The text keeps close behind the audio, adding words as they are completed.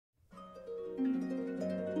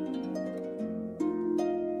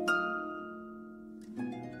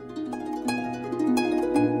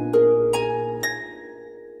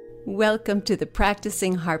Welcome to the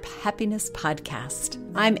Practicing Harp Happiness podcast.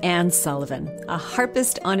 I'm Anne Sullivan, a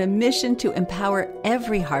harpist on a mission to empower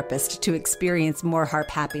every harpist to experience more harp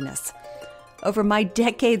happiness. Over my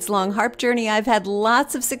decades-long harp journey, I've had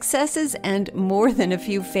lots of successes and more than a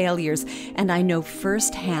few failures, and I know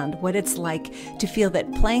firsthand what it's like to feel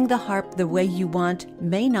that playing the harp the way you want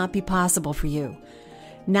may not be possible for you.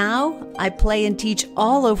 Now, I play and teach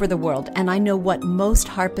all over the world, and I know what most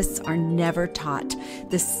harpists are never taught,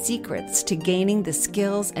 the secrets to gaining the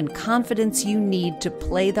skills and confidence you need to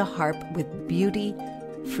play the harp with beauty,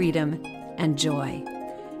 freedom, and joy.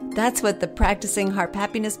 That's what the Practicing Harp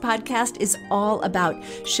Happiness podcast is all about,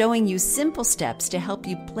 showing you simple steps to help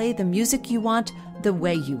you play the music you want the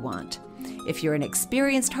way you want. If you're an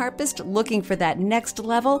experienced harpist looking for that next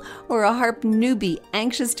level, or a harp newbie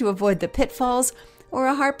anxious to avoid the pitfalls, or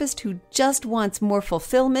a harpist who just wants more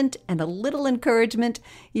fulfillment and a little encouragement,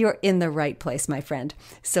 you're in the right place, my friend.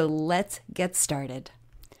 So let's get started.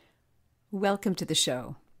 Welcome to the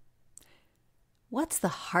show. What's the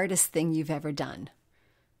hardest thing you've ever done?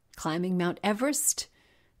 Climbing Mount Everest?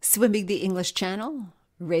 Swimming the English Channel?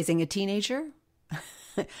 Raising a teenager?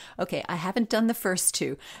 Okay, I haven't done the first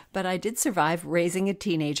two, but I did survive raising a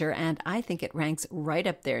teenager, and I think it ranks right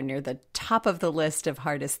up there near the top of the list of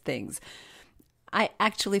hardest things. I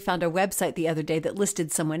actually found a website the other day that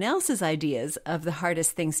listed someone else's ideas of the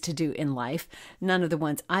hardest things to do in life. None of the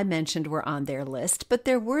ones I mentioned were on their list, but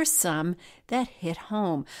there were some that hit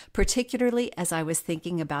home, particularly as I was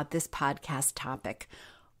thinking about this podcast topic.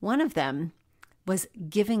 One of them was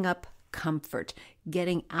giving up comfort,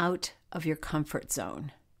 getting out of your comfort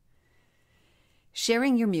zone.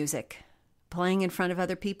 Sharing your music, playing in front of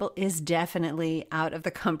other people is definitely out of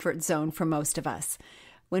the comfort zone for most of us.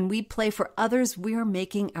 When we play for others, we are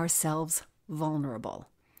making ourselves vulnerable.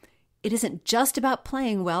 It isn't just about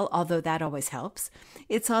playing well, although that always helps.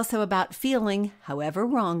 It's also about feeling, however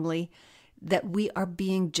wrongly, that we are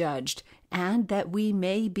being judged and that we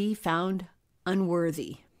may be found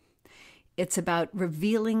unworthy. It's about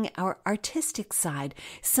revealing our artistic side,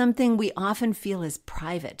 something we often feel is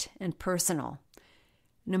private and personal.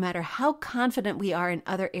 No matter how confident we are in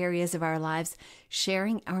other areas of our lives,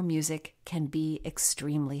 sharing our music can be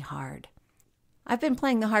extremely hard. I've been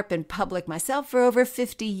playing the harp in public myself for over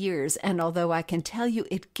 50 years, and although I can tell you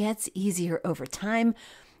it gets easier over time,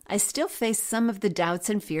 I still face some of the doubts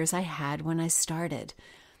and fears I had when I started.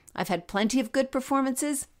 I've had plenty of good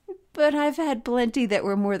performances, but I've had plenty that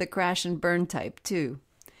were more the crash and burn type too.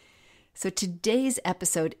 So today's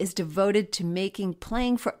episode is devoted to making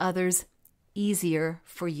playing for others easier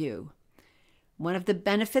for you. One of the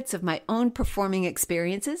benefits of my own performing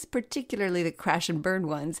experiences, particularly the crash and burn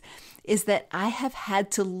ones, is that I have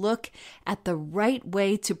had to look at the right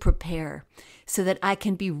way to prepare so that I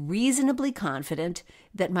can be reasonably confident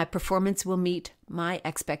that my performance will meet my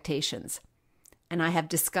expectations. And I have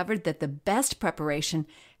discovered that the best preparation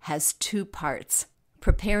has two parts: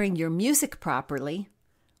 preparing your music properly,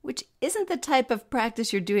 which isn't the type of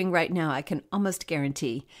practice you're doing right now, I can almost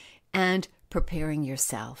guarantee, and preparing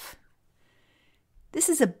yourself. This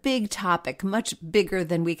is a big topic, much bigger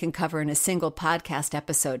than we can cover in a single podcast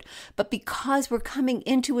episode. But because we're coming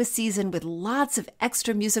into a season with lots of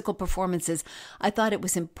extra musical performances, I thought it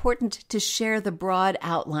was important to share the broad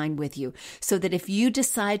outline with you so that if you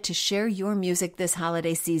decide to share your music this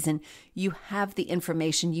holiday season, you have the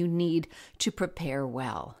information you need to prepare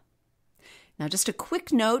well. Now, just a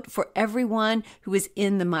quick note for everyone who is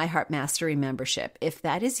in the My Harp Mastery membership. If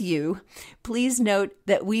that is you, please note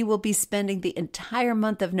that we will be spending the entire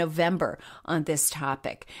month of November on this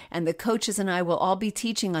topic, and the coaches and I will all be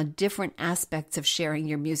teaching on different aspects of sharing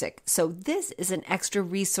your music. So this is an extra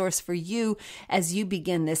resource for you as you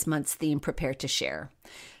begin this month's theme, Prepare to Share.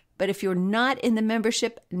 But if you're not in the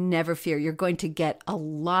membership, never fear. You're going to get a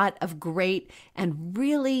lot of great and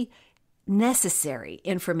really necessary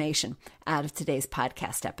information out of today's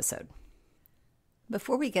podcast episode.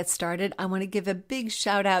 Before we get started, I want to give a big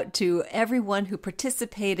shout out to everyone who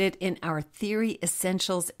participated in our Theory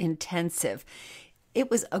Essentials Intensive.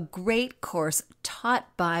 It was a great course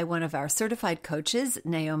taught by one of our certified coaches,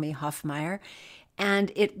 Naomi Hoffmeyer,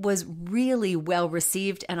 and it was really well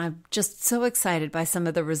received, and I'm just so excited by some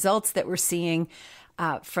of the results that we're seeing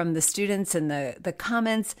from the students and the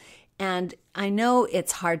comments. And I know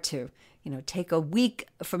it's hard to take a week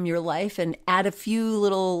from your life and add a few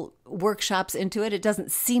little workshops into it. It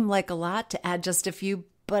doesn't seem like a lot to add just a few,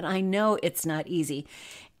 but I know it's not easy.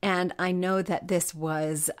 And I know that this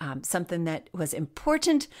was something that was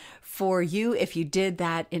important for you if you did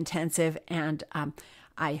that intensive. And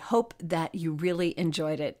I hope that you really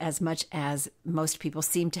enjoyed it as much as most people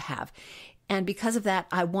seem to have. And because of that,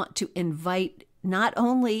 I want to invite not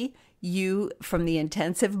only you from the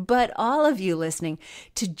intensive, but all of you listening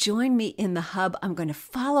to join me in the hub. I'm going to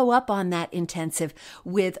follow up on that intensive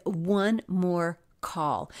with one more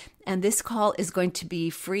call. And this call is going to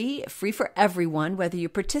be free for everyone, whether you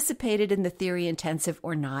participated in the theory intensive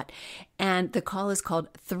or not. And the call is called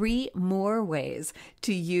 3 More Ways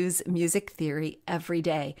to Use Music Theory Every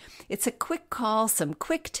Day. It's a quick call, some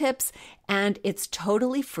quick tips, and it's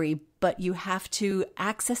totally free, but you have to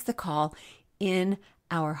access the call in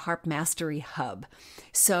our Harp Mastery Hub.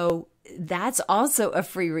 So that's also a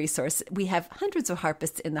free resource. We have hundreds of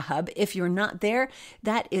harpists in the hub. If you're not there,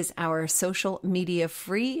 that is our social media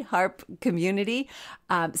free harp community.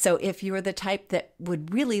 So if you're the type that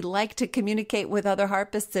would really like to communicate with other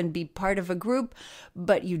harpists and be part of a group,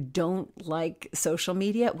 but you don't like social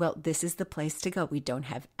media, well, this is the place to go. We don't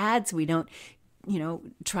have ads. We don't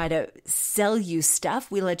try to sell you stuff.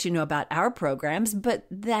 We let you know about our programs, but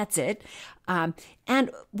that's it.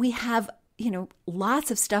 And we have, lots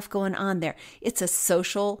of stuff going on there. It's a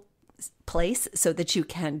social place so that you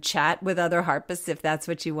can chat with other harpists if that's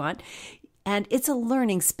what you want. And it's a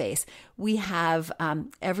learning space. We have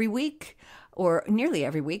every week, or nearly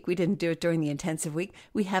every week, we didn't do it during the intensive week,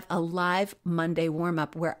 we have a live Monday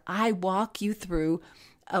warm-up where I walk you through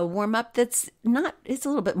a warm-up it's a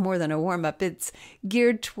little bit more than a warm-up. It's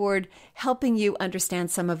geared toward helping you understand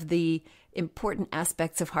some of the important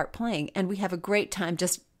aspects of harp playing. And we have a great time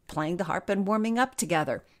just playing the harp and warming up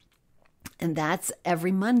together. And that's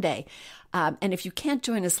every Monday. And if you can't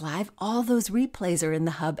join us live, all those replays are in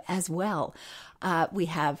the hub as well. We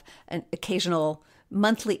have an occasional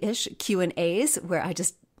monthly-ish Q&As where I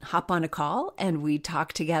just hop on a call and we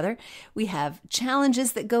talk together. We have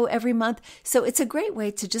challenges that go every month. So it's a great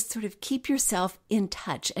way to just sort of keep yourself in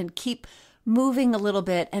touch and keep moving a little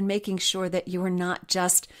bit and making sure that you are not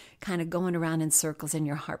just kind of going around in circles in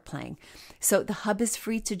your harp playing. So the hub is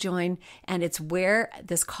free to join, and it's where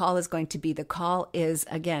this call is going to be. The call is,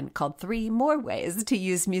 again, called 3 More Ways to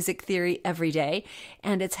Use Music Theory Every Day,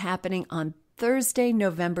 and it's happening on Thursday,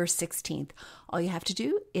 November 16th. All you have to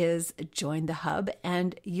do is join the hub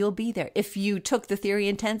and you'll be there. If you took the theory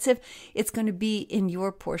intensive, it's going to be in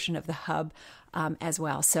your portion of the hub as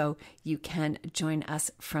well. So you can join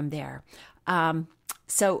us from there.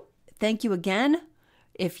 So thank you again.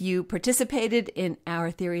 If you participated in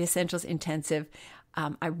our Theory Essentials Intensive,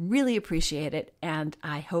 I really appreciate it. And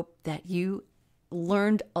I hope that you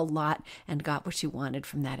learned a lot and got what you wanted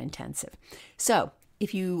from that intensive. So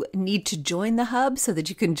if you need to join the hub so that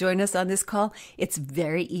you can join us on this call, it's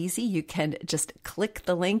very easy. You can just click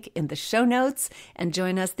the link in the show notes and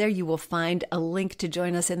join us there. You will find a link to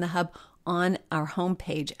join us in the hub on our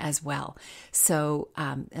homepage as well. So,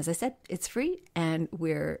 as I said, it's free, and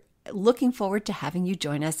we're looking forward to having you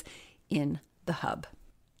join us in the hub.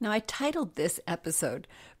 Now, I titled this episode,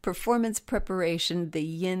 Performance Preparation, the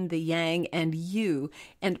Yin, the Yang, and You.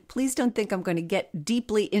 And please don't think I'm going to get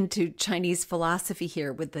deeply into Chinese philosophy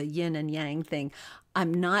here with the yin and yang thing.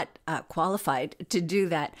 I'm not qualified to do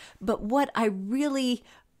that. But what I really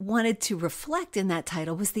wanted to reflect in that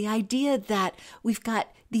title was the idea that we've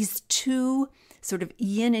got these two sort of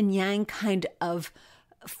yin and yang kind of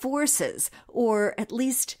forces, or at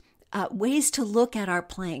least ways to look at our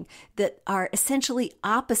playing that are essentially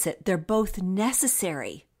opposite. They're both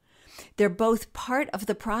necessary. They're both part of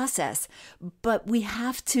the process, but we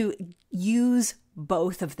have to use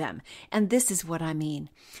both of them. And this is what I mean.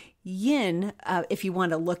 Yin, if you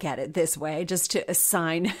want to look at it this way, just to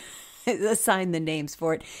assign the names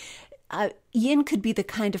for it, yin could be the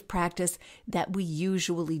kind of practice that we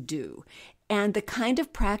usually do. And the kind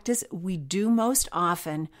of practice we do most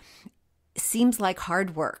often seems like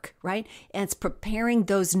hard work, right? And it's preparing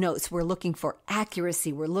those notes. We're looking for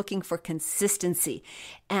accuracy. We're looking for consistency.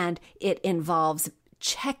 And it involves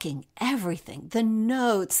checking everything, the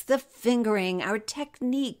notes, the fingering, our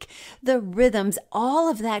technique, the rhythms, all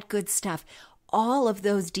of that good stuff, all of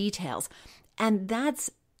those details. And that's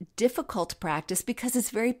difficult practice because it's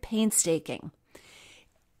very painstaking.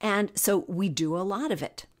 And so we do a lot of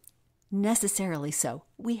it. Necessarily so.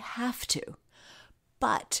 We have to.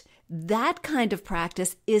 But that kind of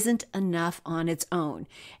practice isn't enough on its own.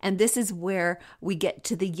 And this is where we get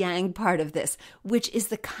to the yang part of this, which is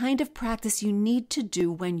the kind of practice you need to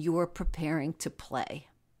do when you're preparing to play.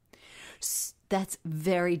 That's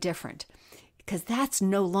very different, because that's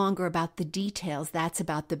no longer about the details. That's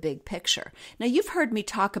about the big picture. Now, you've heard me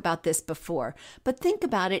talk about this before, but think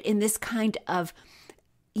about it in this kind of,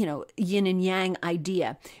 yin and yang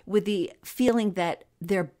idea, with the feeling that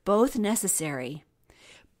they're both necessary,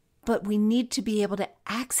 but we need to be able to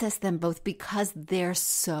access them both because they're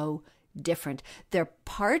so different. They're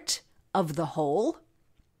part of the whole.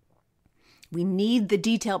 We need the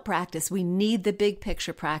detail practice. We need the big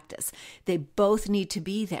picture practice. They both need to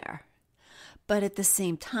be there. But at the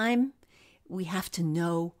same time, we have to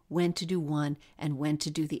know when to do one and when to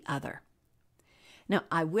do the other. Now,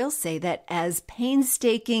 I will say that as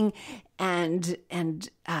painstaking and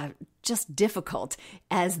just difficult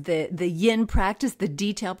as the yin practice, the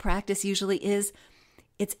detail practice usually is,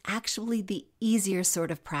 it's actually the easier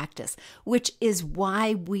sort of practice, which is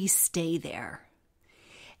why we stay there.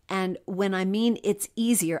 And when I mean it's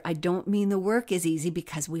easier, I don't mean the work is easy,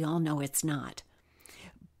 because we all know it's not.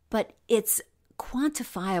 But it's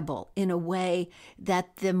quantifiable in a way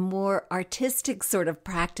that the more artistic sort of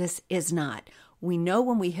practice is not. We know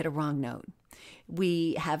when we hit a wrong note.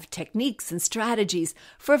 We have techniques and strategies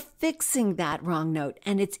for fixing that wrong note.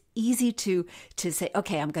 And it's easy to say,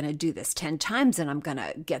 okay, I'm going to do this 10 times and I'm going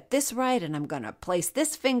to get this right and I'm going to place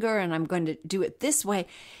this finger and I'm going to do it this way.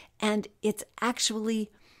 And it's actually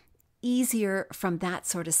easier from that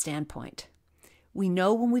sort of standpoint. We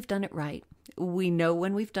know when we've done it right. We know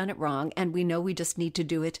when we've done it wrong, and we know we just need to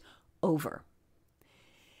do it over.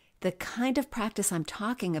 The kind of practice I'm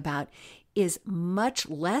talking about is much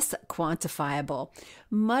less quantifiable,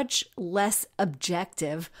 much less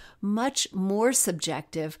objective, much more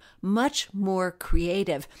subjective, much more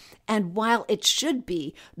creative. And while it should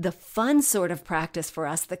be the fun sort of practice for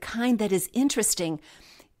us, the kind that is interesting,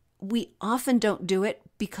 we often don't do it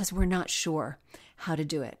because we're not sure how to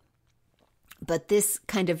do it. But this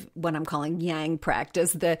kind of what I'm calling yang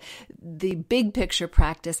practice, the big picture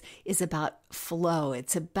practice, is about flow.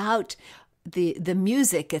 It's about the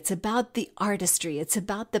music. It's about the artistry. It's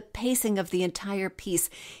about the pacing of the entire piece.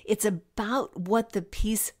 It's about what the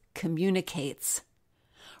piece communicates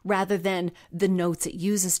rather than the notes it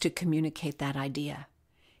uses to communicate that idea.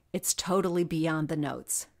 It's totally beyond the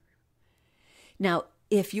notes. Now,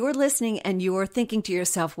 if you're listening and you're thinking to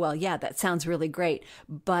yourself, well, yeah, that sounds really great,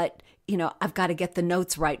 but I've got to get the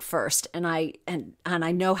notes right first, and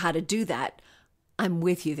I know how to do that. I'm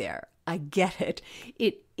with you there. I get it.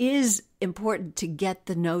 It is important to get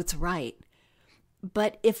the notes right.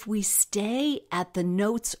 But if we stay at the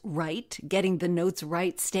notes right, getting the notes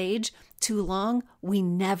right stage too long, we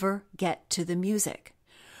never get to the music.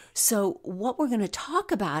 So what we're going to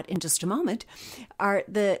talk about in just a moment are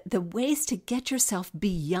the ways to get yourself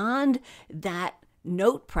beyond that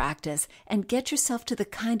note practice and get yourself to the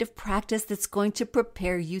kind of practice that's going to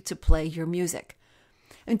prepare you to play your music.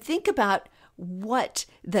 And think about what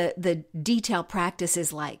the detail practice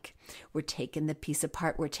is like. We're taking the piece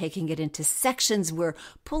apart, we're taking it into sections, we're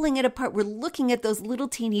pulling it apart, we're looking at those little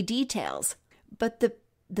teeny details. But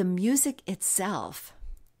the music itself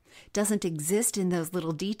doesn't exist in those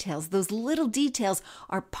little details. Those little details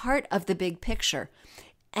are part of the big picture.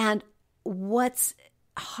 And what's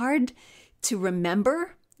hard to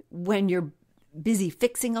remember when you're busy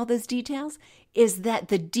fixing all those details is that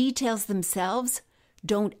the details themselves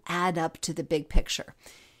don't add up to the big picture.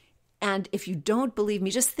 And if you don't believe me,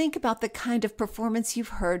 just think about the kind of performance you've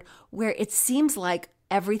heard where it seems like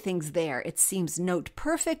everything's there. It seems note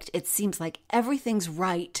perfect. It seems like everything's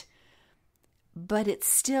right. But it's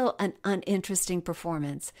still an uninteresting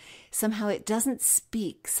performance. Somehow it doesn't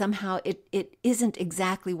speak. Somehow it isn't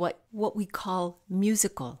exactly what we call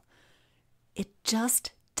musical. It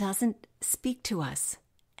just doesn't speak to us.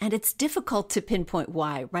 And it's difficult to pinpoint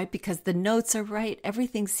why, right? Because the notes are right,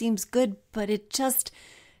 everything seems good, but it just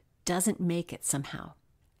doesn't make it somehow.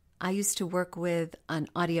 I used to work with an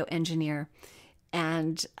audio engineer,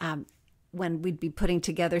 and when we'd be putting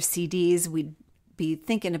together CDs, we'd be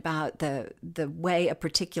thinking about the way a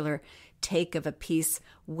particular take of a piece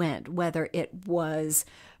went, whether it was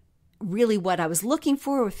really what I was looking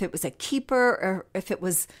for, or if it was a keeper, or if it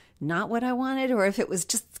was not what I wanted, or if it was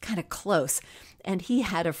just kind of close. And he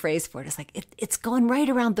had a phrase for it. It's like, it's going right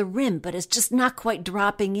around the rim, but it's just not quite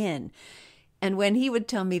dropping in. And when he would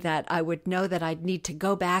tell me that, I would know that I'd need to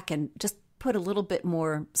go back and just put a little bit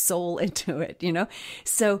more soul into it,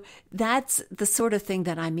 So that's the sort of thing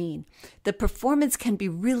that I mean. The performance can be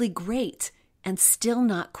really great and still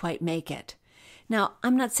not quite make it. Now,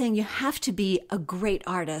 I'm not saying you have to be a great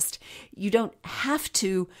artist. You don't have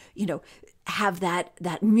to, have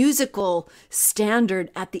that musical standard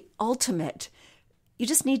at the ultimate. You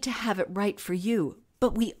just need to have it right for you.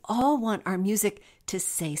 But we all want our music to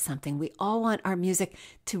say something. We all want our music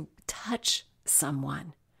to touch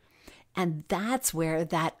someone. And that's where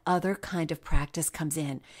that other kind of practice comes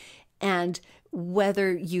in. And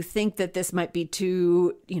whether you think that this might be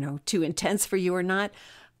too intense for you or not,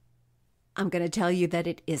 I'm going to tell you that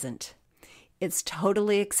it isn't. It's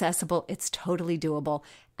totally accessible. It's totally doable.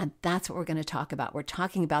 And that's what we're going to talk about. We're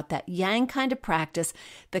talking about that yang kind of practice,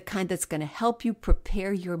 the kind that's going to help you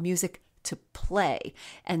prepare your music to play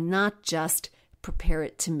and not just prepare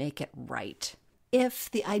it to make it right. If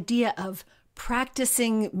the idea of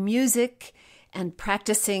practicing music and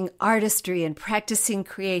practicing artistry and practicing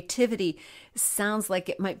creativity sounds like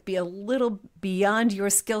it might be a little beyond your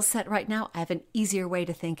skill set right now, I have an easier way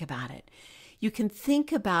to think about it. You can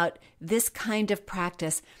think about this kind of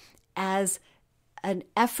practice as an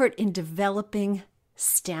effort in developing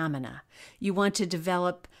stamina. You want to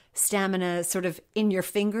develop stamina sort of in your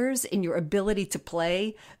fingers, in your ability to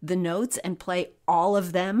play the notes and play all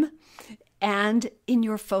of them, and in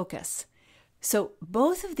your focus. So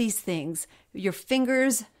both of these things, your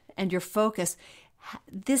fingers and your focus,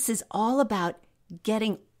 this is all about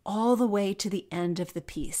getting all the way to the end of the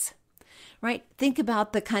piece, right? Think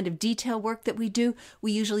about the kind of detail work that we do.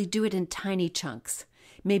 We usually do it in tiny chunks.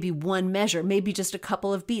 Maybe one measure, maybe just a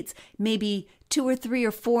couple of beats, maybe 2 or 3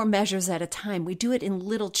 or 4 measures at a time. We do it in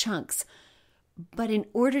little chunks. But in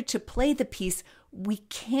order to play the piece, we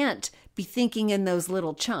can't be thinking in those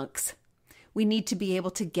little chunks. We need to be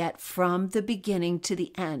able to get from the beginning to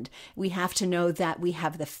the end. We have to know that we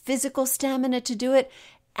have the physical stamina to do it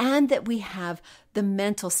and that we have the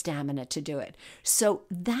mental stamina to do it. So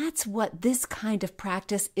that's what this kind of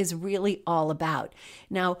practice is really all about.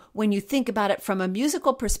 Now, when you think about it from a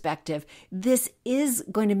musical perspective, this is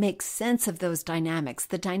going to make sense of those dynamics.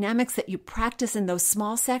 The dynamics that you practice in those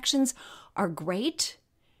small sections are great,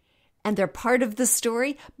 and they're part of the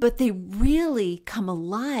story, but they really come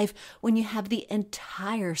alive when you have the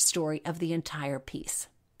entire story of the entire piece.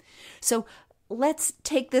 So let's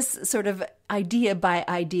take this sort of idea by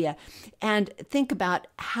idea and think about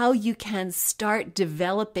how you can start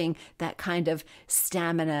developing that kind of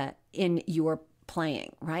stamina in your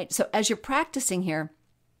playing, right? So as you're practicing here,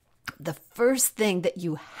 the first thing that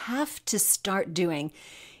you have to start doing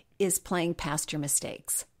is playing past your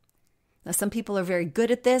mistakes. Now, some people are very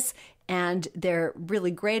good at this, and they're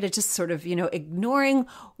really great at just sort of, ignoring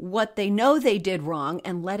what they know they did wrong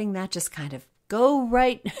and letting that just kind of go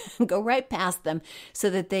right past them so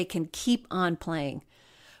that they can keep on playing.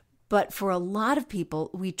 But for a lot of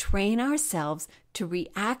people, we train ourselves to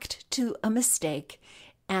react to a mistake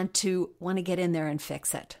and to want to get in there and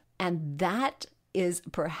fix it. And that is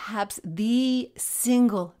perhaps the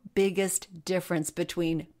single biggest difference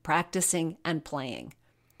between practicing and playing.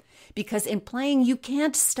 Because in playing, you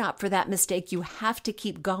can't stop for that mistake. You have to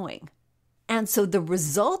keep going. And so the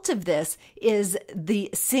result of this is the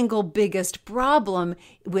single biggest problem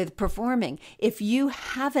with performing. If you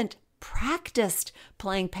haven't practiced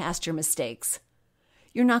playing past your mistakes,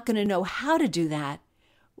 you're not going to know how to do that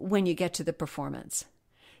when you get to the performance.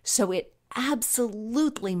 So it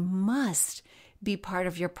absolutely must be part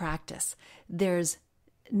of your practice. There's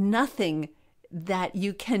nothing that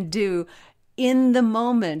you can do in the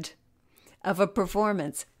moment of a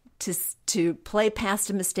performance to play past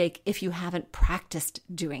a mistake if you haven't practiced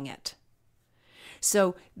doing it.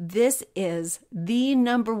 So this is the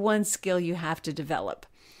number one skill you have to develop.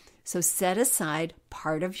 So set aside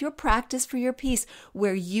part of your practice for your piece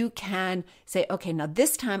where you can say, okay, now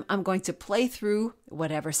this time I'm going to play through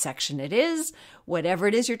whatever section it is, whatever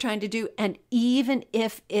it is you're trying to do. And even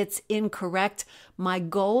if it's incorrect, my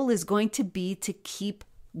goal is going to be to keep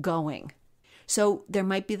going. So there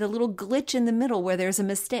might be the little glitch in the middle where there's a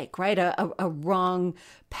mistake, right? A wrong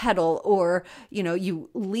pedal, or, you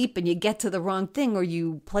leap and you get to the wrong thing, or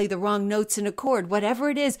you play the wrong notes in a chord. Whatever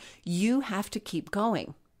it is, you have to keep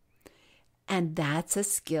going. And that's a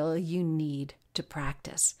skill you need to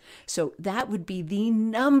practice. So that would be the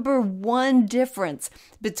number one difference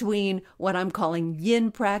between what I'm calling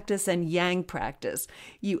yin practice and yang practice.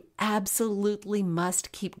 You absolutely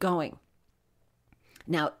must keep going.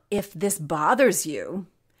 Now, if this bothers you,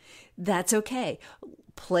 that's okay.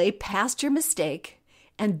 Play past your mistake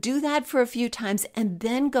and do that for a few times and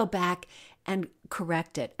then go back and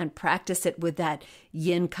correct it and practice it with that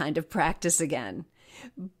yin kind of practice again.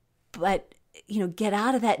 But, get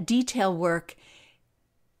out of that detail work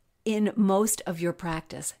in most of your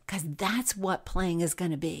practice, because that's what playing is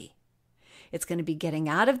going to be. It's going to be getting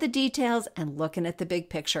out of the details and looking at the big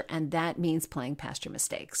picture, and that means playing past your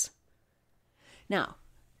mistakes. Now,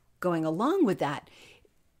 going along with that,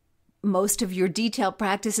 most of your detail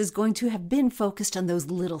practice is going to have been focused on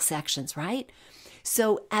those little sections, right?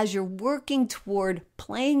 So as you're working toward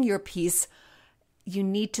playing your piece, you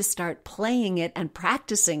need to start playing it and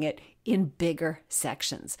practicing it in bigger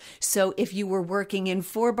sections. So if you were working in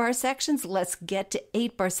 4-bar sections, let's get to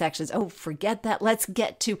 8-bar sections. Oh, forget that. Let's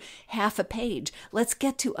get to half a page. Let's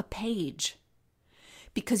get to a page.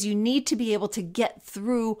 because you need to be able to get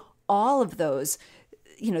through all of those,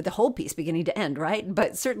 the whole piece beginning to end, right?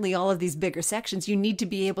 But certainly all of these bigger sections, you need to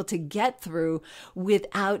be able to get through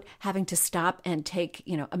without having to stop and take,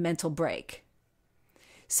 a mental break.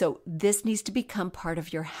 So this needs to become part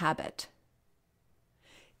of your habit.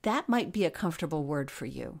 That might be a comfortable word for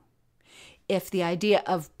you. If the idea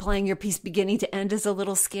of playing your piece beginning to end is a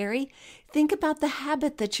little scary, think about the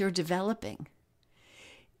habit that you're developing.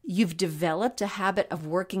 You've developed a habit of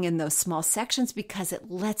working in those small sections because it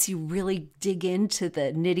lets you really dig into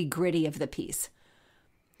the nitty-gritty of the piece.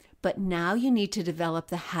 But now you need to develop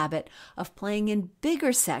the habit of playing in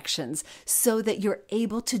bigger sections so that you're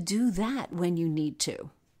able to do that when you need to.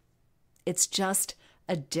 It's just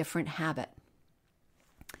a different habit.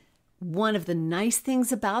 One of the nice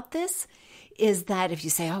things about this is that if you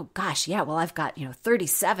say, oh gosh, yeah, well, I've got,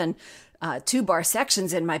 37 two-bar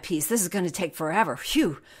sections in my piece. This is going to take forever.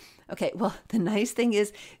 Phew. Okay, well, the nice thing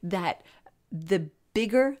is that the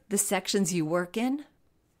bigger the sections you work in,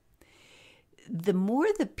 the more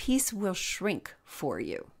the piece will shrink for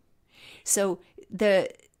you. So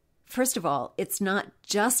first of all, it's not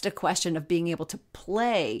just a question of being able to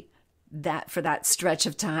play that for that stretch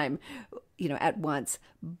of time, at once,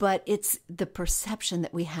 but it's the perception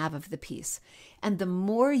that we have of the piece. And the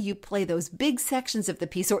more you play those big sections of the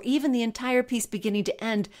piece, or even the entire piece beginning to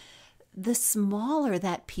end, the smaller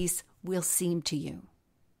that piece will seem to you.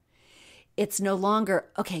 It's no longer,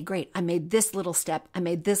 okay, great, I made this little step, I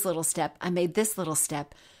made this little step, I made this little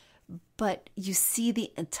step, but you see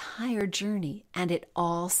the entire journey and it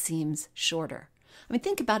all seems shorter. I mean,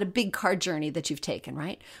 think about a big car journey that you've taken,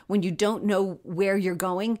 right? When you don't know where you're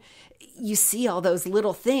going, you see all those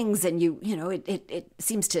little things and it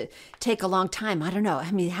seems to take a long time. I don't know.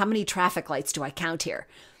 I mean, how many traffic lights do I count here?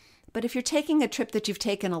 But if you're taking a trip that you've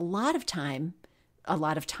taken a lot of times,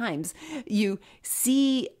 you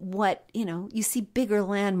see you see bigger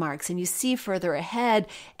landmarks and you see further ahead,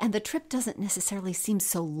 and the trip doesn't necessarily seem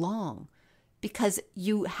so long because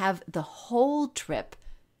you have the whole trip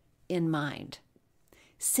in mind.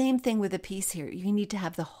 Same thing with a piece here. You need to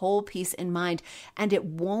have the whole piece in mind, and it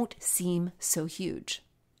won't seem so huge.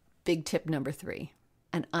 Big tip number 3,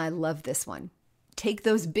 and I love this one. Take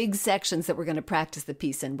those big sections that we're going to practice the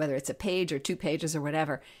piece in, whether it's a page or 2 pages or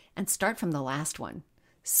whatever, and start from the last one.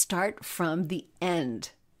 Start from the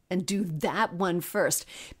end and do that one first,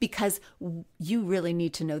 because you really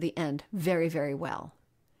need to know the end very, very well.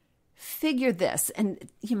 Figure this, and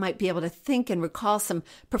you might be able to think and recall some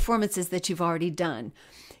performances that you've already done.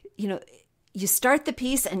 You start the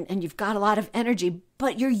piece and you've got a lot of energy,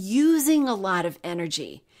 but you're using a lot of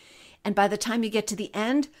energy. And by the time you get to the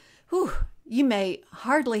end, you may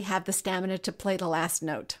hardly have the stamina to play the last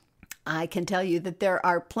note. I can tell you that there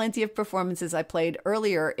are plenty of performances I played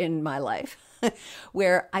earlier in my life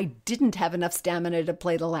where I didn't have enough stamina to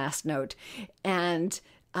play the last note, and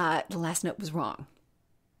the last note was wrong.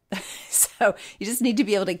 So you just need to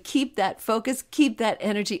be able to keep that focus, keep that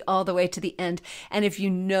energy all the way to the end. And if you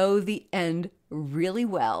know the end really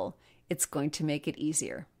well, it's going to make it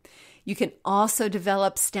easier. You can also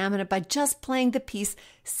develop stamina by just playing the piece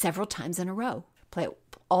several times in a row. Play it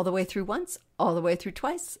all the way through once, all the way through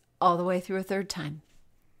twice, all the way through a third time.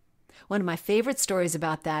 One of my favorite stories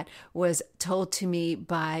about that was told to me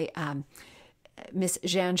by Miss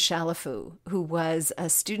Jeanne Chalafou, who was a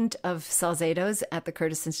student of Salcedo's at the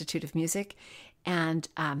Curtis Institute of Music. And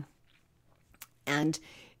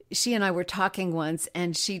she and I were talking once,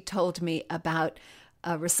 and she told me about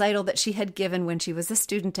a recital that she had given when she was a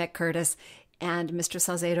student at Curtis. And Mr.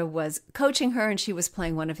 Salcedo was coaching her, and she was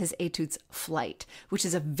playing one of his etudes, Flight, which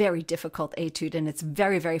is a very difficult etude, and it's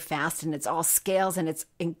very, very fast, and it's all scales, and it's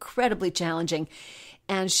incredibly challenging.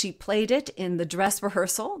 And she played it in the dress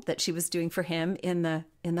rehearsal that she was doing for him in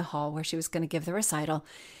the hall where she was going to give the recital.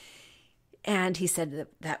 And he said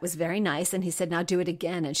that was very nice. And he said, now do it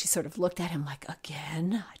again. And she sort of looked at him like,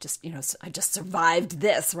 again? I just survived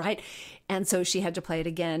this, right? And so she had to play it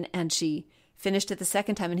again. And she finished it the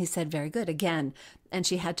second time. And he said, very good, again. And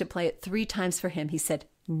she had to play it 3 times for him. He said,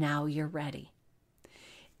 now you're ready.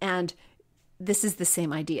 And this is the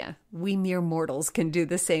same idea. We mere mortals can do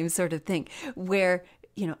the same sort of thing where,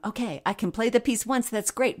 okay, I can play the piece once,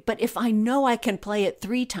 that's great. But if I know I can play it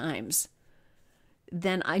 3 times,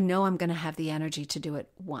 then I know I'm going to have the energy to do it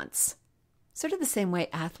once. Sort of the same way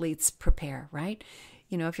athletes prepare, right?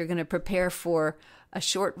 If you're going to prepare for a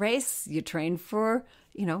short race, you train for,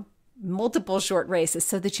 multiple short races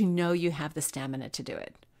so that you know you have the stamina to do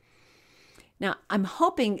it. Now, I'm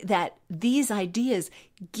hoping that these ideas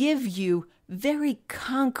give you very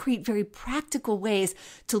concrete, very practical ways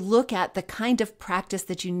to look at the kind of practice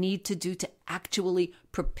that you need to do to actually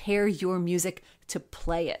prepare your music to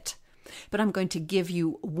play it. But I'm going to give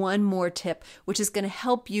you one more tip, which is going to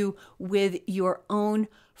help you with your own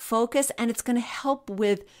focus, and it's going to help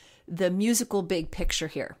with the musical big picture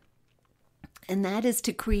here. And that is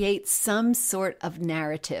to create some sort of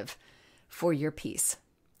narrative for your piece.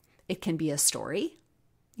 It can be a story.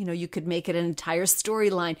 You could make it an entire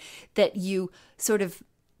storyline that you sort of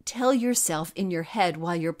tell yourself in your head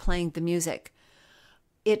while you're playing the music.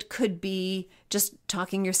 It could be just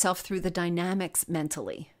talking yourself through the dynamics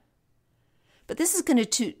mentally. But this is going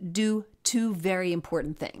to do two very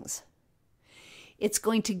important things. It's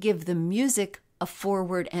going to give the music a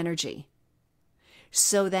forward energy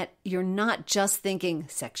so that you're not just thinking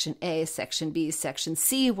section A, section B, section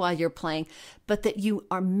C while you're playing, but that you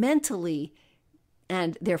are mentally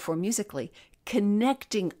and therefore musically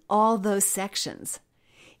connecting all those sections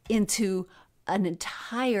into an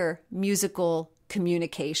entire musical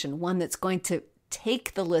communication, one that's going to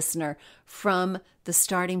take the listener from the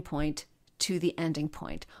starting point to the ending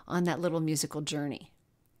point on that little musical journey.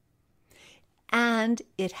 And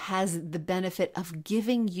it has the benefit of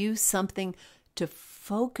giving you something to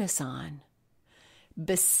focus on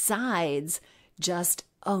besides just,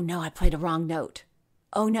 oh no, I played a wrong note.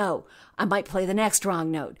 Oh no, I might play the next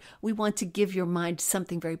wrong note. We want to give your mind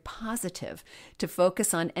something very positive to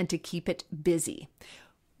focus on and to keep it busy,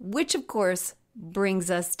 which of course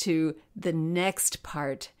brings us to the next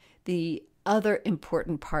part, the other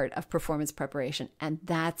important part of performance preparation, and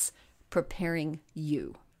that's preparing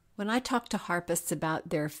you. When I talk to harpists about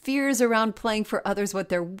their fears around playing for others, what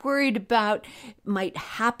they're worried about might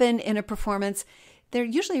happen in a performance, they're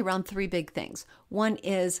usually around three big things. One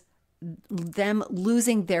is them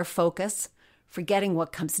losing their focus, forgetting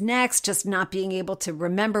what comes next, just not being able to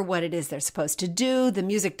remember what it is they're supposed to do. The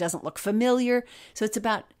music doesn't look familiar. So it's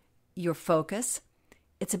about your focus.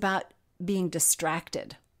 It's about being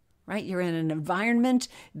distracted, right? You're in an environment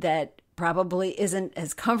that probably isn't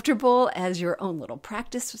as comfortable as your own little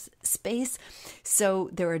practice space.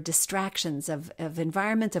 So there are distractions of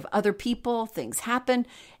environment, of other people, things happen,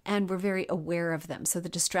 and we're very aware of them. So the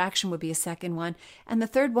distraction would be a second one. And the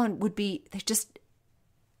third one would be they just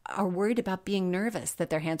are worried about being nervous,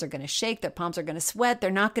 that their hands are going to shake, their palms are going to sweat,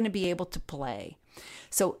 they're not going to be able to play.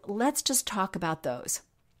 So let's just talk about those.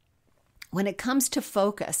 When it comes to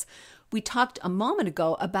focus, we talked a moment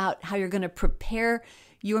ago about how you're going to prepare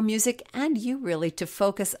your music and you really to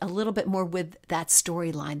focus a little bit more with that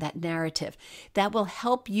storyline, that narrative. That will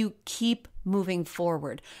help you keep moving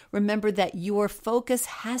forward. Remember that your focus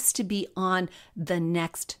has to be on the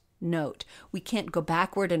next note. We can't go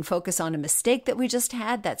backward and focus on a mistake that we just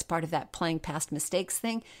had. That's part of that playing past mistakes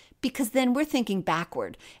thing, because then we're thinking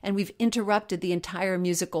backward and we've interrupted the entire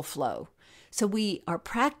musical flow. So we are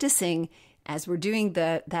practicing. As we're doing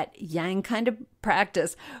that yang kind of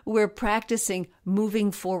practice, we're practicing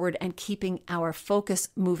moving forward and keeping our focus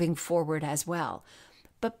moving forward as well.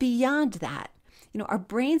 But beyond that, our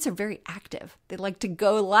brains are very active. They like to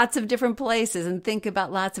go lots of different places and think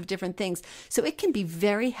about lots of different things. So it can be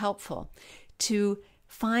very helpful to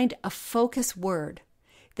find a focus word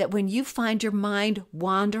that when you find your mind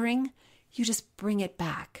wandering, you just bring it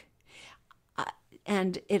back.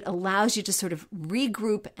 And it allows you to sort of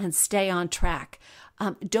regroup and stay on track.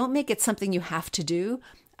 Don't make it something you have to do.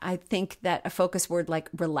 I think that a focus word like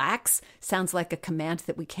relax sounds like a command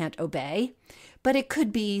that we can't obey. But it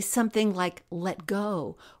could be something like let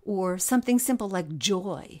go, or something simple like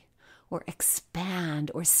joy, or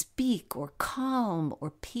expand, or speak, or calm,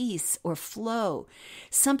 or peace, or flow.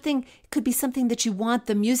 It could be something that you want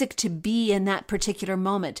the music to be in that particular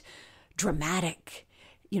moment. Dramatic,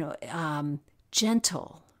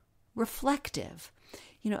 gentle, reflective.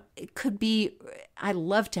 It could be, I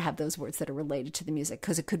love to have those words that are related to the music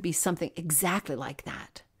because it could be something exactly like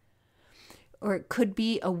that. Or it could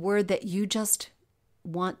be a word that you just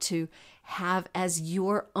want to have as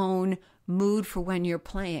your own mood for when you're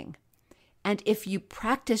playing. And if you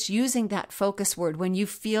practice using that focus word, when you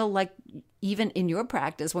feel like, even in your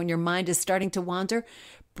practice, when your mind is starting to wander,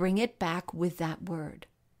 bring it back with that word.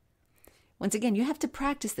 Once again, you have to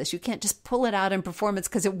practice this. You can't just pull it out in performance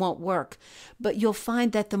because it won't work. But you'll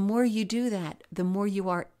find that the more you do that, the more you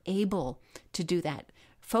are able to do that.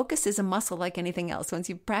 Focus is a muscle like anything else. Once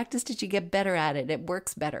you've practiced it, you get better at it. It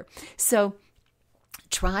works better. So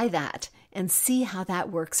try that and see how that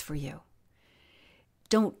works for you.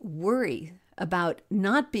 Don't worry about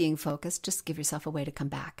not being focused. Just give yourself a way to come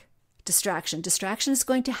back. Distraction. Distraction is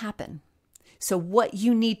going to happen. So what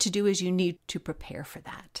you need to do is you need to prepare for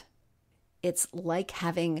that. It's like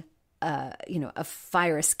having a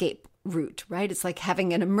fire escape route, right? It's like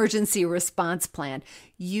having an emergency response plan.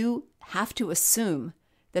 You have to assume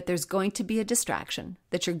that there's going to be a distraction,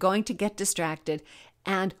 that you're going to get distracted,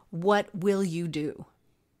 and what will you do?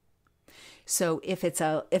 So if it's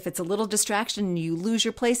a little distraction and you lose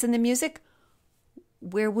your place in the music,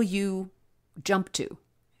 where will you jump to?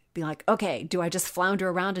 Be like, okay, do I just flounder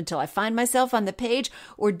around until I find myself on the page,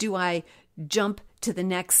 or do I jump to the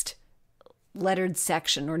next lettered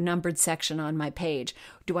section or numbered section on my page?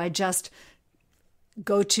 Do I just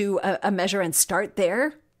go to a measure and start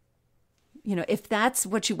there? If that's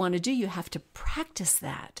what you want to do, you have to practice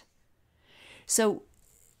that. So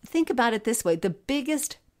think about it this way. The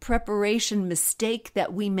biggest preparation mistake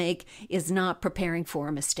that we make is not preparing for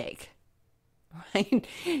a mistake. Right?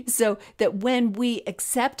 So that when we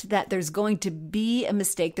accept that there's going to be a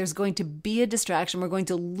mistake, there's going to be a distraction, we're going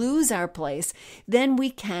to lose our place, then we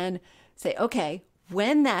can say, okay,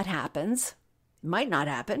 when that happens, it might not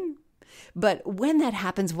happen, but when that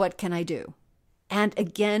happens, what can I do? And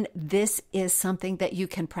again, this is something that you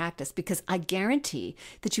can practice, because I guarantee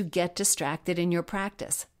that you get distracted in your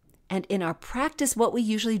practice. And in our practice, what we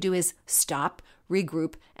usually do is stop,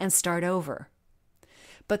 regroup, and start over.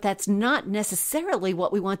 But that's not necessarily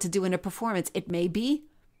what we want to do in a performance. It may be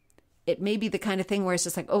the kind of thing where it's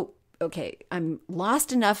just like, oh, okay, I'm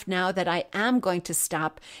lost enough now that I am going to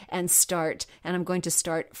stop and start, and I'm going to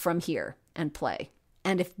start from here and play.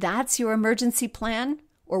 And if that's your emergency plan,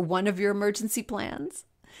 or one of your emergency plans,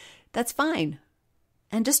 that's fine.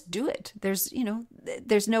 And just do it. There's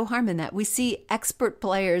no harm in that. We see expert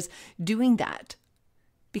players doing that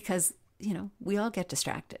because, we all get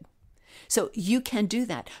distracted. So you can do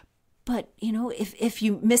that. But, if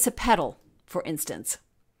you miss a pedal, for instance,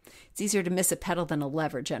 it's easier to miss a pedal than a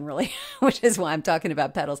lever generally, which is why I'm talking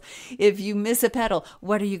about pedals. If you miss a pedal,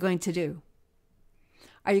 what are you going to do?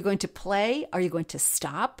 Are you going to play? Are you going to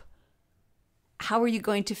stop? How are you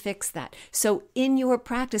going to fix that? So in your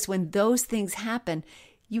practice, when those things happen,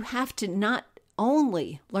 you have to not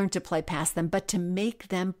only learn to play past them, but to make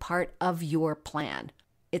them part of your plan.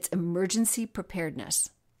 It's emergency preparedness.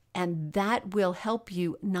 And that will help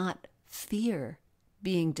you not fear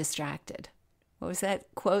being distracted. What was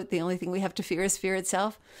that quote? The only thing we have to fear is fear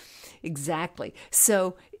itself? Exactly.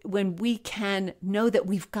 So when we can know that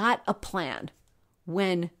we've got a plan,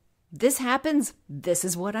 when this happens, this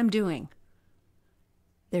is what I'm doing.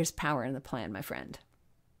 There's power in the plan, my friend.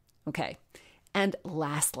 Okay. And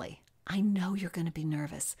lastly, I know you're going to be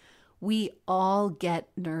nervous. We all get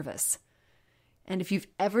nervous. And if you've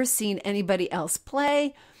ever seen anybody else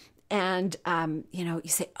play and, you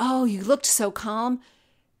say, oh, you looked so calm,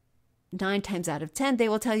 9 times out of 10, they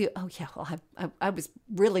will tell you, oh, yeah, well, I was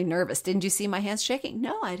really nervous. Didn't you see my hands shaking?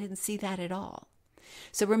 No, I didn't see that at all.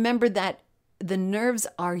 So remember that the nerves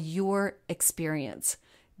are your experience.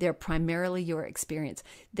 They're primarily your experience.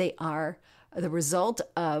 They are the result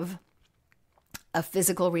of a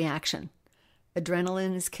physical reaction.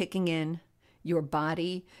 Adrenaline is kicking in. Your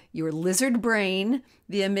body, your lizard brain,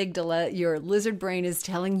 the amygdala, your lizard brain is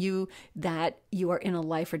telling you that you are in a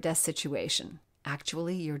life or death situation.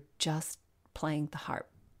 Actually, you're just playing the harp.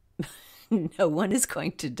 No one is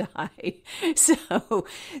going to die.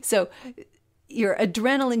 So your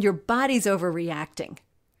adrenaline, your body's overreacting.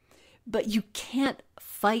 But you can't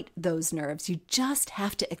fight those nerves. You just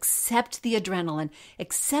have to accept the adrenaline,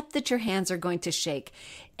 accept that your hands are going to shake.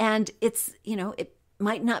 And it's, it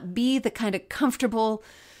might not be the kind of comfortable,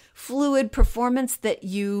 fluid performance that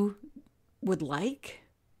you would like,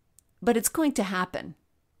 but it's going to happen.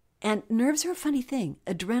 And nerves are a funny thing.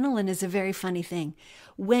 Adrenaline is a very funny thing.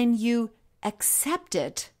 When you accept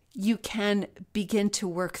it, you can begin to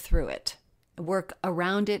work through it, work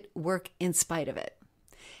around it, work in spite of it.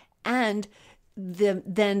 And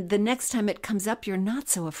then the next time it comes up, you're not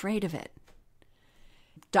so afraid of it.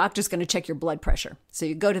 Doctor's going to check your blood pressure. So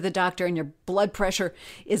you go to the doctor and your blood pressure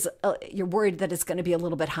is, you're worried that it's going to be a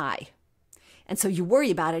little bit high. And so you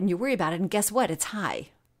worry about it and guess what? It's high.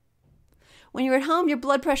 When you're at home, your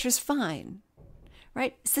blood pressure's fine,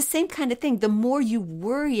 right? It's the same kind of thing. The more you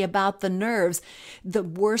worry about the nerves, the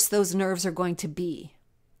worse those nerves are going to be.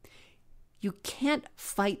 You can't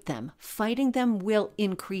fight them. Fighting them will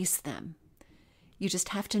increase them. You just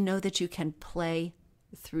have to know that you can play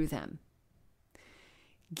through them.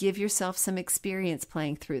 Give yourself some experience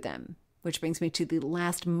playing through them, which brings me to the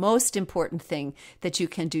last most important thing that you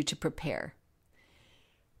can do to prepare.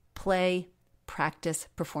 Play, practice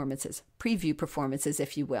performances, preview performances,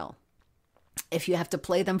 if you will. If you have to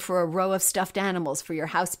play them for a row of stuffed animals, for your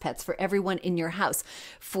house pets, for everyone in your house,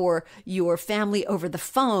 for your family over the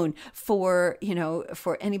phone, for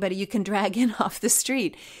anybody you can drag in off the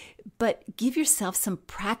street. But give yourself some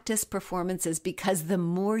practice performances, because the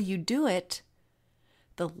more you do it,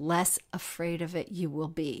 the less afraid of it you will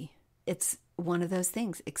be. It's one of those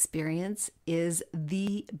things. Experience is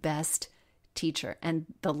the best teacher, and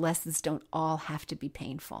the lessons don't all have to be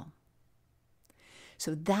painful.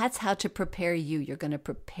 So that's how to prepare you. You're going to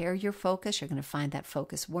prepare your focus. You're going to find that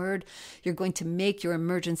focus word. You're going to make your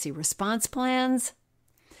emergency response plans.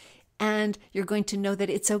 And you're going to know that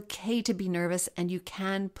it's okay to be nervous and you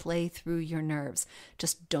can play through your nerves.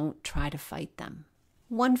 Just don't try to fight them.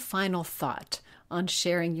 One final thought on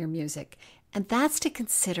sharing your music, and that's to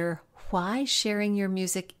consider why sharing your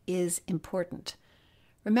music is important.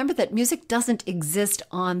 Remember that music doesn't exist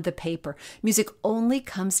on the paper. Music only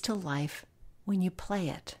comes to life when you play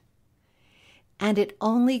it. And it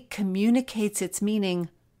only communicates its meaning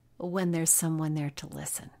when there's someone there to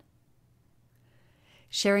listen.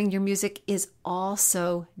 Sharing your music is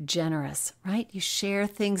also generous, right? You share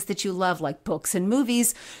things that you love, like books and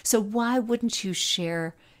movies. So why wouldn't you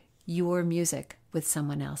share your music with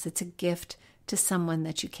someone else? It's a gift to someone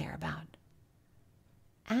that you care about.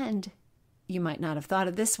 And you might not have thought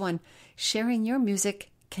of this one. Sharing your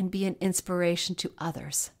music can be an inspiration to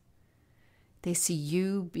others. They see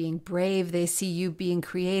you being brave. They see you being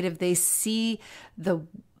creative. They see the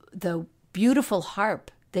beautiful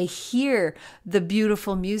harp. They hear the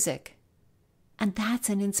beautiful music. And that's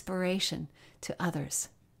an inspiration to others.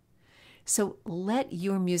 So let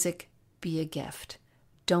your music be a gift.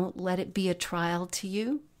 Don't let it be a trial to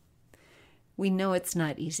you. We know it's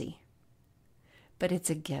not easy, but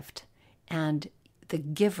it's a gift. And the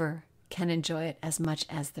giver can enjoy it as much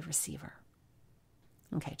as the receiver.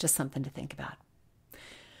 Okay, just something to think about.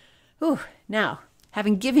 Now,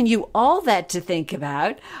 having given you all that to think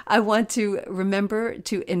about, I want to remember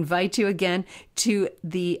to invite you again to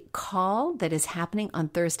the call that is happening on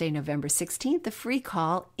Thursday, November 16th, the free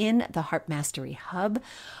call in the Harp Mastery Hub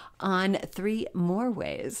on 3 more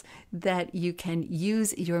ways that you can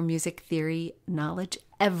use your music theory knowledge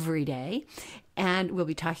every day. And we'll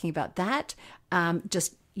be talking about that.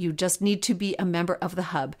 You just need to be a member of the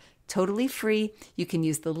Hub. Totally free. You can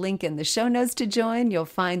use the link in the show notes to join. You'll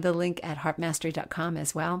find the link at harpmastery.com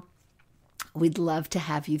as well. We'd love to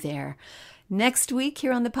have you there. Next week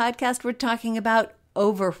here on the podcast, we're talking about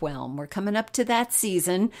overwhelm. We're coming up to that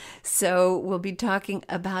season. So we'll be talking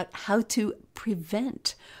about how to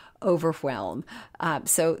prevent overwhelm.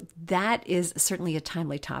 So that is certainly a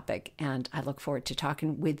timely topic, and I look forward to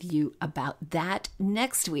talking with you about that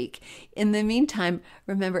next week. In the meantime,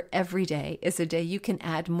 remember, every day is a day you can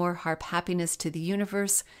add more harp happiness to the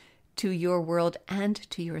universe, to your world, and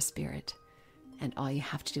to your spirit. And all you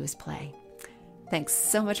have to do is play. Thanks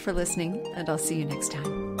so much for listening, and I'll see you next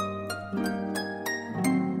time.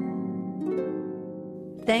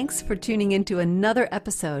 Thanks for tuning into another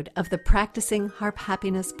episode of the Practicing Harp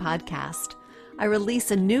Happiness podcast. I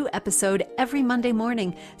release a new episode every Monday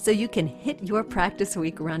morning so you can hit your practice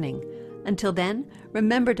week running. Until then,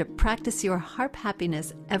 remember to practice your harp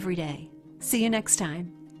happiness every day. See you next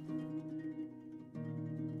time.